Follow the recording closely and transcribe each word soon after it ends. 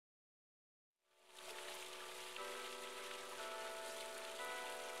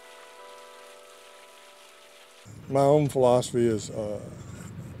My own philosophy is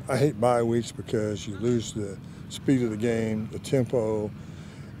I hate bye weeks because you lose the speed of the game, the tempo,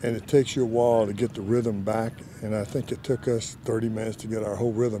 and it takes you a while to get the rhythm back. And I think it took us 30 minutes to get our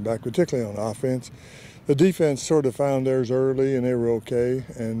whole rhythm back, particularly on offense. The defense sort of found theirs early, and they were okay.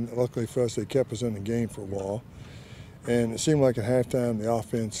 And luckily for us, they kept us in the game for a while. And it seemed like at halftime, the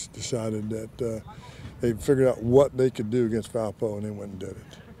offense decided that they figured out what they could do against Valpo, and they went and did it.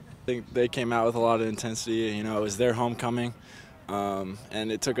 I think they came out with a lot of intensity. You know, it was their homecoming,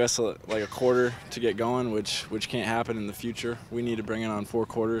 and it took us like a quarter to get going, which can't happen in the future. We need to bring it on 4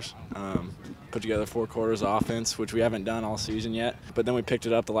 quarters, put together 4 quarters of offense, which we haven't done all season yet. But then we picked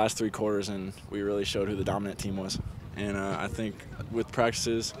it up the last 3 quarters, and we really showed who the dominant team was. And I think with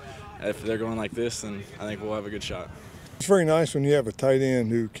practices, if they're going like this, then I think we'll have a good shot. It's very nice when you have a tight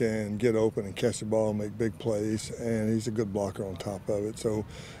end who can get open and catch the ball and make big plays, and he's a good blocker on top of it. So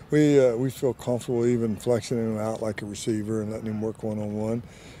we feel comfortable even flexing him out like a receiver and letting him work one-on-one.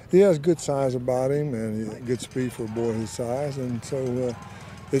 He has good size about him and good speed for a boy his size, and so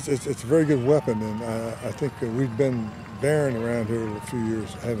it's a very good weapon. And I think we've been barren around here a few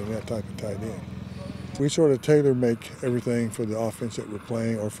years having that type of tight end. We sort of tailor-make everything for the offense that we're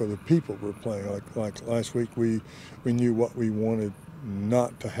playing or for the people we're playing. Like last week, we knew what we wanted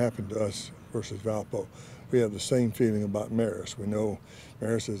not to happen to us versus Valpo. We have the same feeling about Marist. We know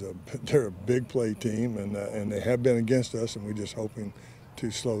Marist they're a big play team, and they have been against us, and we're just hoping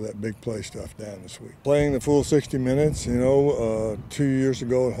to slow that big play stuff down this week. Playing the full 60 minutes, you know, 2 years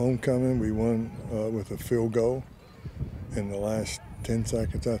ago at homecoming, we won with a field goal in the last 10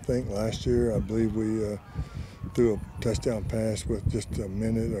 seconds, I think. Last year, I believe we threw a touchdown pass with just a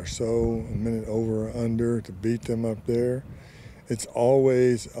minute or so, a minute over or under to beat them up there. It's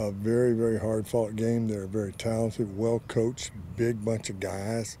always a very, very hard-fought game. They're very talented, well-coached, big bunch of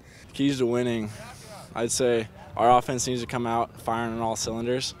guys. Keys to winning, I'd say our offense needs to come out firing on all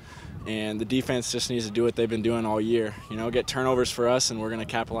cylinders, and the defense just needs to do what they've been doing all year. You know, get turnovers for us, and we're going to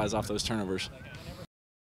capitalize off those turnovers.